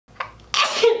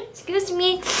Excuse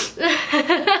me.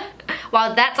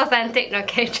 Wow, that's authentic.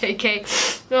 Okay,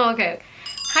 JK. Okay.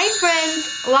 Hi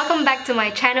friends, welcome back to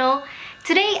my channel.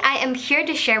 Today I am here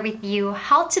to share with you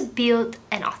how to build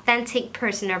an authentic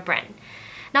personal brand.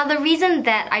 Now the reason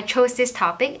that I chose this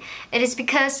topic, it is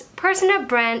because personal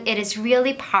brand, it is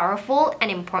really powerful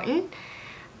and important.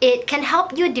 It can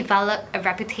help you develop a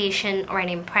reputation or an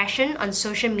impression on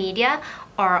social media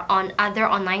or on other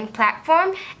online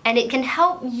platforms, and it can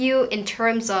help you in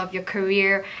terms of your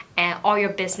career or your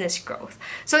business growth.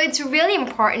 So it's really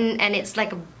important, and it's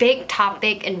like a big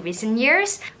topic in recent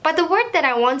years. But the word that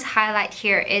I want to highlight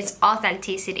here is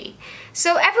authenticity.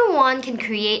 So everyone can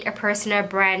create a personal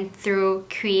brand through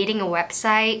creating a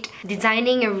website,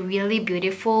 designing a really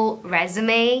beautiful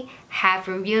resume, have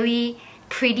a really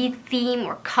pretty theme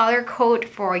or color code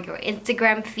for your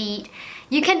Instagram feed.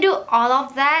 You can do all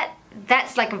of that.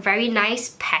 That's like a very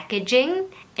nice packaging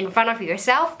in front of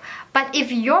yourself. But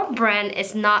if your brand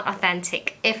is not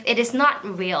authentic, if it is not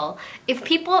real, if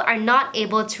people are not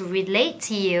able to relate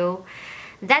to you,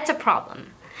 that's a problem.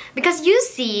 Because you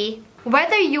see,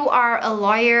 whether you are a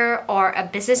lawyer or a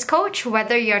business coach,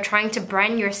 whether you're trying to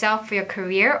brand yourself for your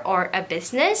career or a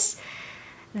business,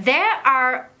 there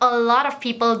are a lot of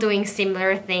people doing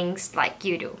similar things like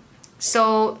you do.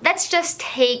 So let's just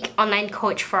take online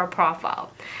coach for a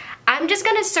profile. I'm just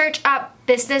gonna search up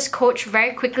business coach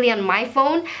very quickly on my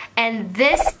phone, and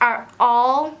these are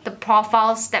all the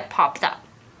profiles that popped up.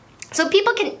 So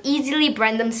people can easily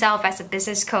brand themselves as a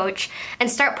business coach and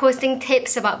start posting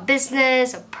tips about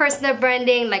business or personal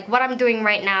branding, like what I'm doing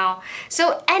right now.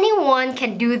 So anyone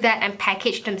can do that and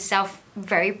package themselves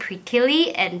very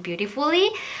prettily and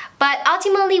beautifully. But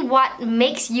ultimately, what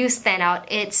makes you stand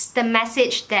out, it's the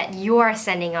message that you are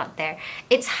sending out there.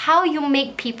 It's how you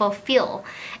make people feel.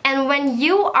 And when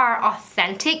you are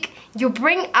authentic, you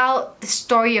bring out the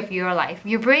story of your life.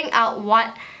 You bring out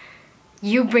what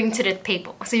you bring to the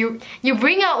table. So you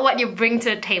bring out what you bring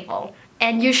to the table,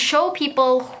 and you show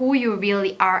people who you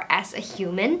really are as a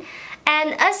human.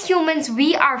 And as humans,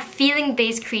 we are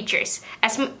feeling-based creatures.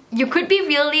 You could be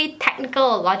really technical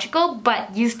or logical,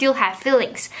 but you still have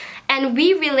feelings. And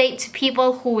we relate to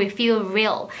people who we feel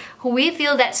real, who we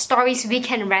feel that stories we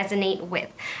can resonate with.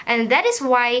 And that is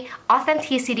why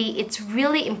authenticity is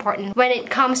really important when it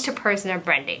comes to personal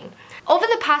branding. Over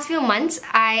the past few months,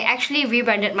 I actually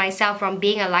rebranded myself from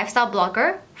being a lifestyle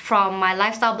blogger, from my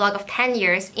lifestyle blog of 10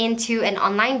 years, into an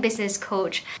online business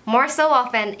coach, more so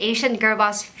of an Asian girl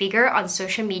boss figure on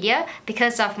social media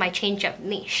because of my change of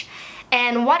niche.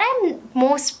 And what I'm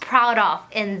most proud of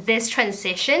in this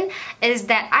transition is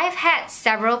that I've had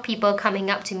several people coming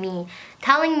up to me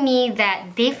telling me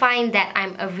that they find that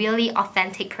I'm a really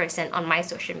authentic person on my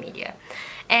social media.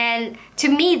 And to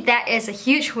me, that is a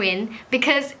huge win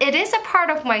because it is a part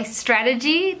of my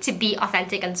strategy to be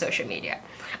authentic on social media.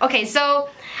 Okay, so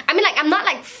I mean, like, I'm not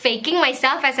like faking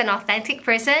myself as an authentic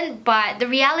person, but the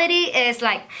reality is,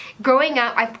 like, growing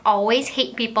up, I've always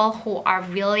hate people who are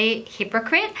really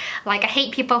hypocrite. Like, I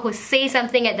hate people who say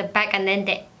something at the back and then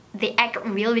they act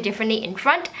really differently in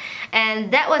front.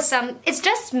 And that was it's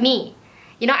just me.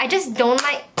 You know, I just don't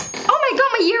like, oh my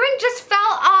god, my earring just fell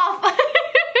off.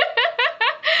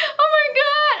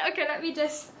 Okay, let me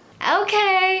just...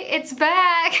 Okay, it's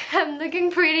back. I'm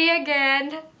looking pretty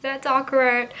again. That's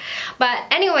awkward. But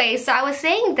anyway, so I was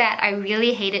saying that I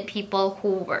really hated people who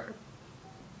were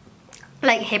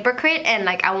like hypocrite and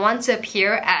like I want to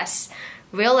appear as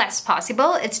real as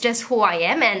possible. It's just who I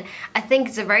am, and I think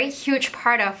it's a very huge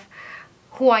part of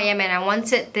who I am, and I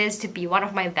wanted this to be one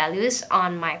of my values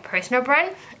on my personal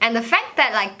brand. And the fact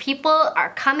that like people are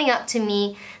coming up to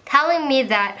me telling me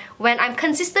that when I'm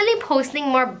consistently posting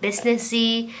more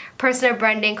businessy, personal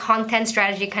branding, content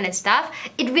strategy kind of stuff,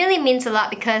 it really means a lot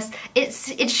because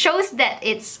it shows that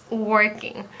it's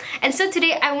working. And so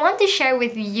today I want to share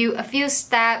with you a few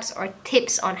steps or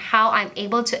tips on how I'm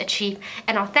able to achieve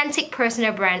an authentic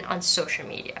personal brand on social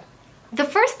media. The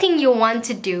first thing you want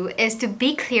to do is to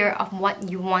be clear of what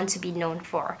you want to be known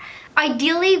for.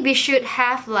 Ideally, we should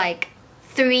have like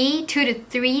 2 to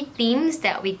 3 themes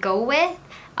that we go with.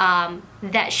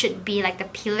 That should be like the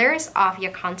pillars of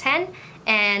your content,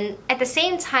 and at the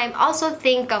same time also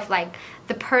think of like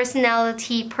the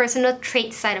personality, personal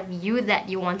trait side of you that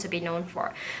you want to be known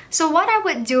for. So what I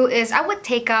would do is I would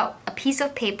take out a piece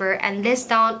of paper and list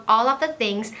down all of the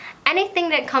things, anything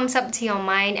that comes up to your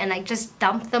mind, and like just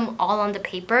dump them all on the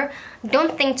paper.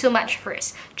 Don't think too much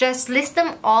first, just list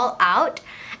them all out,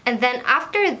 and then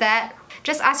after that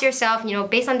just ask yourself, you know,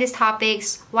 based on these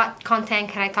topics, what content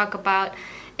can I talk about?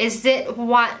 Is it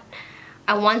what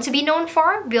I want to be known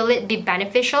for? Will it be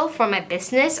beneficial for my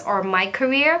business or my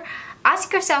career?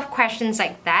 Ask yourself questions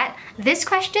like that. These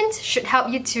questions should help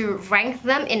you to rank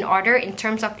them in order in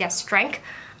terms of their strength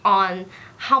on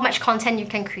how much content you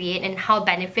can create and how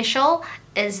beneficial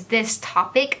is this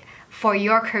topic for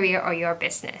your career or your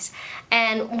business.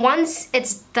 And once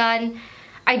it's done,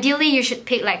 ideally you should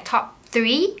pick like top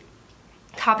 3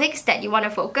 topics that you want to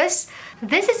focus.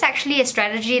 This is actually a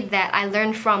strategy that I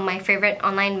learned from my favorite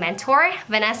online mentor,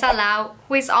 Vanessa Lau,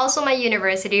 who is also my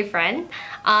university friend.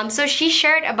 So she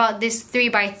shared about this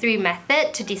 3x3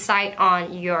 method to decide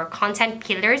on your content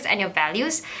pillars and your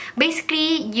values.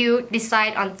 Basically, you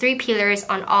decide on 3 pillars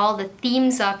on all the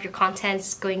themes of your content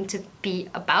is going to be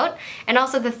about, and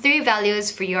also the 3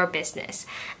 values for your business.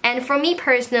 And for me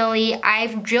personally,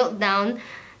 I've drilled down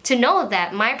to know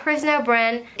that my personal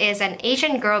brand is an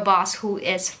Asian girl boss who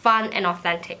is fun and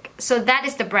authentic. So that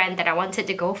is the brand that I wanted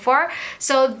to go for.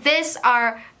 So these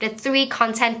are the 3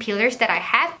 content pillars that I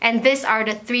have, and these are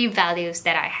the 3 values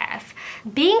that I have.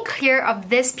 Being clear of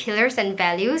these pillars and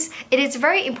values, it is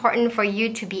very important for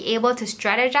you to be able to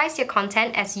strategize your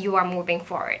content as you are moving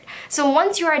forward. So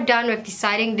once you are done with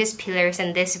deciding these pillars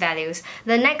and these values,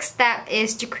 the next step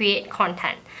is to create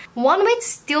content. One way to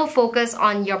still focus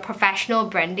on your professional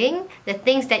branding, the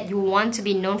things that you want to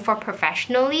be known for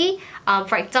professionally,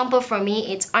 for example, for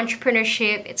me, it's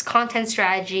entrepreneurship, it's content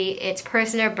strategy, it's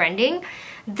personal branding.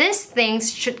 These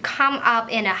things should come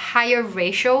up in a higher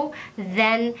ratio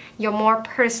than your more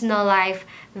personal life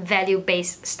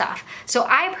value-based stuff. So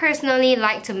I personally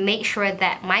like to make sure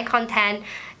that my content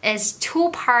is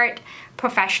 2-part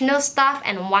professional stuff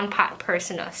and 1 part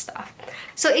personal stuff.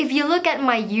 So if you look at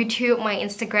my YouTube, my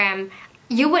Instagram,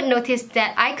 you would notice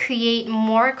that I create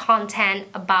more content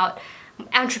about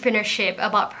entrepreneurship,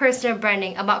 about personal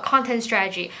branding, about content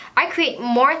strategy. I create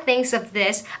more things of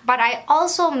this, but I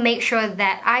also make sure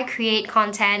that I create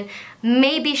content,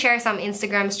 maybe share some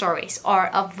Instagram stories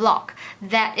or a vlog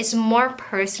that is more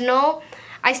personal.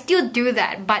 I still do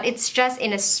that, but it's just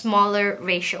in a smaller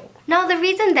ratio. Now, the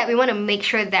reason that we want to make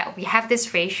sure that we have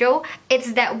this ratio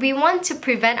is that we want to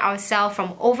prevent ourselves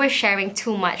from oversharing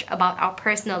too much about our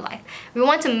personal life. We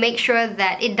want to make sure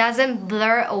that it doesn't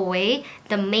blur away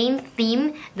the main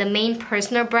theme, the main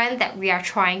personal brand that we are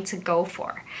trying to go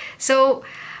for. So,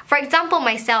 for example,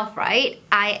 myself, right?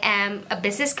 I am a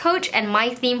business coach and my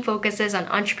theme focuses on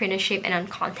entrepreneurship and on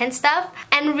content stuff.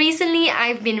 And recently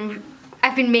I've been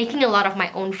making a lot of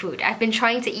my own food. I've been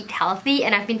trying to eat healthy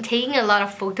and I've been taking a lot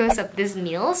of photos of these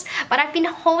meals, but I've been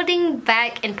holding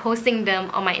back and posting them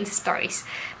on my Insta stories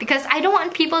because I don't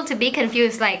want people to be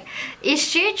confused, like, is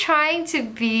she trying to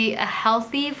be a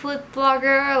healthy food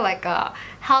blogger, like a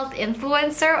health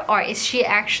influencer, or is she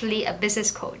actually a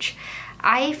business coach?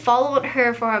 I followed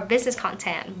her for her business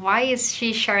content. Why is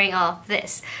she sharing all of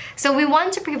this? So we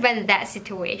want to prevent that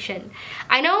situation.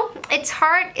 I know it's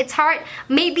hard.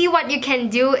 Maybe what you can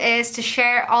do is to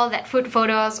share all that food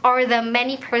photos or the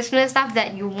many personal stuff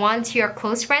that you want to your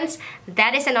close friends.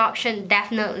 That is an option,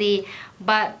 definitely.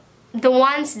 But the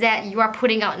ones that you are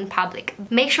putting out in public,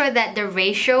 make sure that the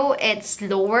ratio is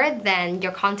lower than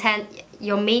your content,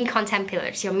 your main content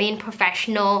pillars, your main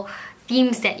professional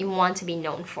themes that you want to be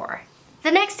known for. The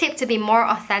next tip to be more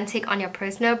authentic on your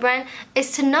personal brand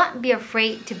is to not be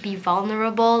afraid to be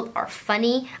vulnerable or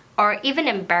funny or even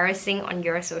embarrassing on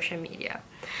your social media.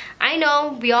 I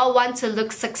know we all want to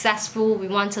look successful, we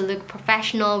want to look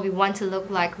professional, we want to look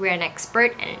like we're an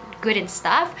expert and good in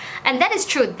stuff, and that is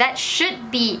true. That should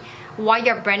be why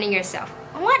you're branding yourself.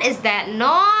 What is that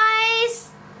noise?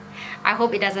 I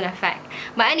hope it doesn't affect.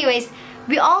 But anyways,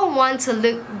 we all want to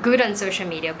look good on social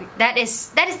media. That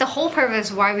is the whole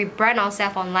purpose why we brand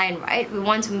ourselves online, right? We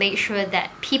want to make sure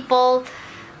that people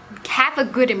have a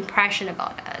good impression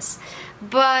about us.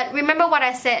 But remember what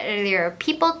I said earlier,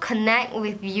 people connect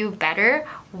with you better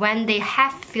when they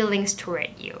have feelings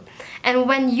toward you. And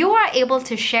when you are able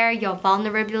to share your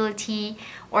vulnerability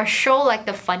or show like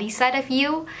the funny side of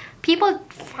you, people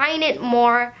find it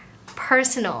more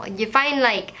personal. You find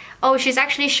like, oh, she's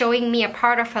actually showing me a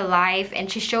part of her life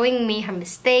and she's showing me her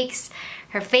mistakes,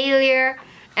 her failure,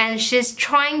 and she's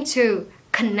trying to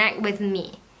connect with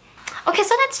me. Okay,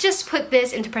 so let's just put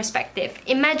this into perspective.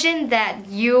 Imagine that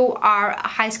you are a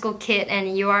high school kid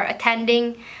and you are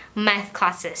attending math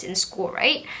classes in school,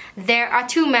 right? There are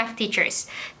 2 math teachers.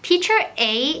 Teacher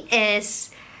A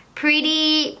is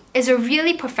a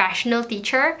really professional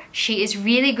teacher. She is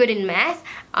really good in math,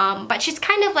 but she's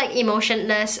kind of like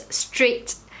emotionless,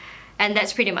 strict, and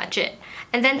that's pretty much it.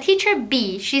 And then teacher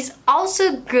B, she's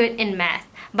also good in math,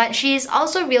 but she is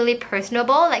also really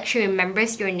personable, like she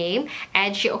remembers your name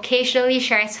and she occasionally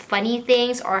shares funny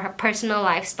things or her personal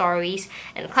life stories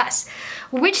in class.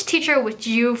 Which teacher would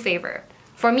you favor?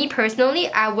 For me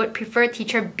personally, I would prefer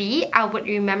teacher B. I would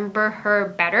remember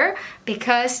her better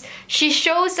because she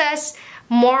shows us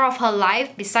more of her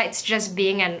life besides just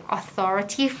being an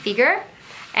authority figure.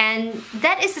 And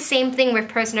that is the same thing with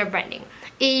personal branding.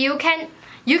 You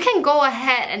can go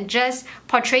ahead and just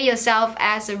portray yourself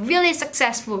as a really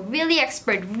successful, really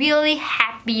expert, really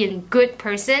happy and good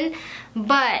person,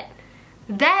 but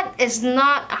that is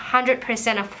not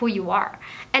 100% of who you are.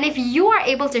 And if you are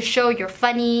able to show your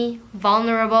funny,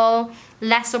 vulnerable,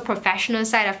 less so professional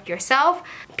side of yourself,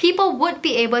 people would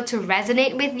be able to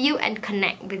resonate with you and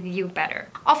connect with you better.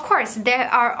 Of course, there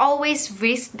are always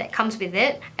risks that comes with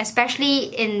it,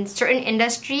 especially in certain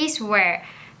industries where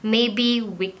maybe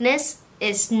weakness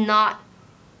is not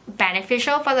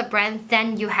beneficial for the brand.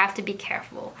 Then you have to be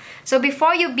careful. So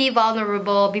before you be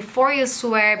vulnerable, before you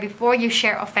swear, before you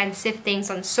share offensive things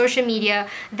on social media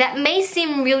that may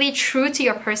seem really true to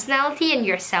your personality and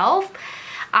yourself,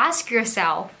 ask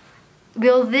yourself,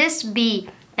 will this be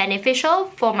beneficial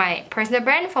for my personal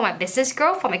brand, for my business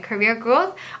growth, for my career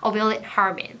growth, or will it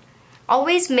harm it?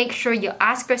 Always make sure you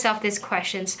ask yourself these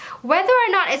questions. Whether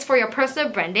or not it's for your personal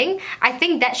branding, I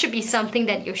think that should be something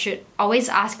that you should always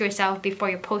ask yourself before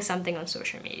you post something on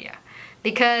social media.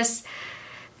 Because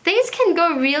things can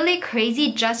go really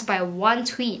crazy just by one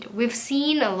tweet. We've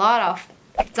seen a lot of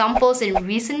examples in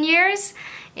recent years,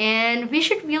 and we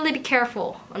should really be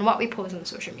careful on what we post on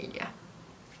social media.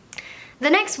 The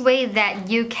next way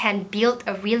that you can build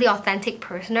a really authentic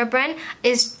personal brand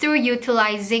is through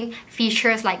utilizing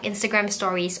features like Instagram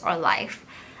stories or live.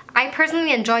 I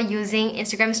personally enjoy using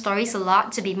Instagram stories a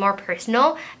lot to be more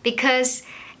personal because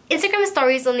Instagram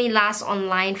stories only last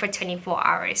online for 24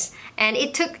 hours, and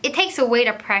it takes away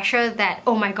the pressure that,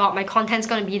 oh my god, my content's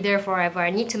gonna be there forever. I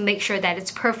need to make sure that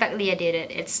it's perfectly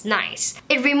edited, it's nice.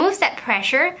 It removes that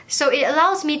pressure, so it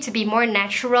allows me to be more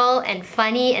natural and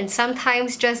funny and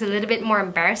sometimes just a little bit more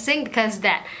embarrassing because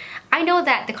that I know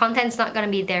that the content's not gonna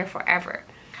be there forever.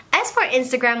 As for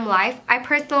Instagram Live, I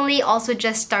personally also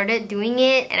just started doing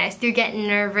it and I still get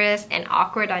nervous and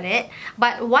awkward on it.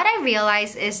 But what I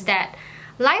realized is that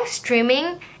live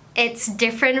streaming, it's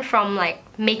different from like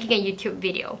making a YouTube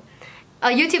video. A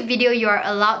YouTube video, you are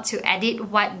allowed to edit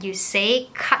what you say,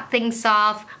 cut things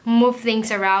off, move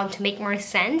things around to make more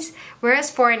sense.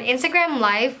 Whereas for an Instagram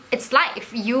Live, it's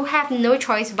live. You have no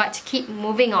choice but to keep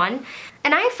moving on.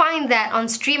 And I find that on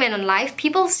stream and on live,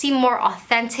 people seem more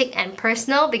authentic and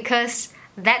personal because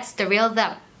that's the real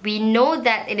them. We know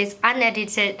that it is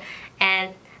unedited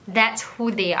and that's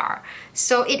who they are.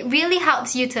 So it really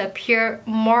helps you to appear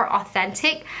more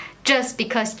authentic just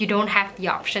because you don't have the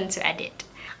option to edit.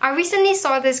 I recently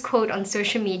saw this quote on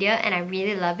social media and I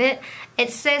really love it. It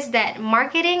says that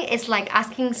marketing is like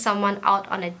asking someone out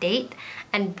on a date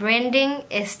and branding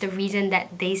is the reason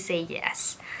that they say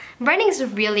yes. Branding is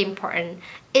really important.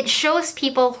 It shows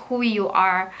people who you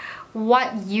are,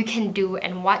 what you can do,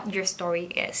 and what your story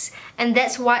is. And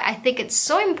that's why I think it's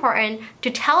so important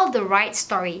to tell the right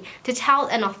story, to tell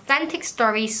an authentic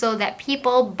story so that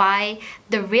people buy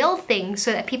the real thing,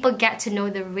 so that people get to know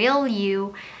the real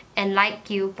you and like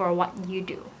you for what you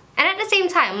do. And at the same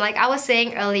time, like I was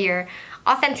saying earlier,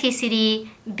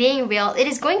 authenticity, being real, it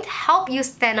is going to help you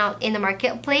stand out in the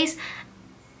marketplace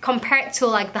compared to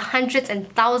like the hundreds and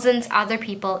thousands other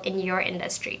people in your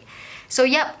industry. So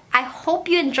yep, I hope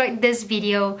you enjoyed this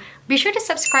video. Be sure to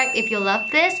subscribe if you love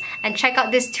this and check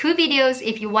out these 2 videos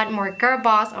if you want more girl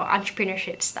boss or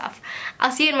entrepreneurship stuff.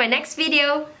 I'll see you in my next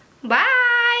video.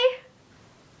 Bye!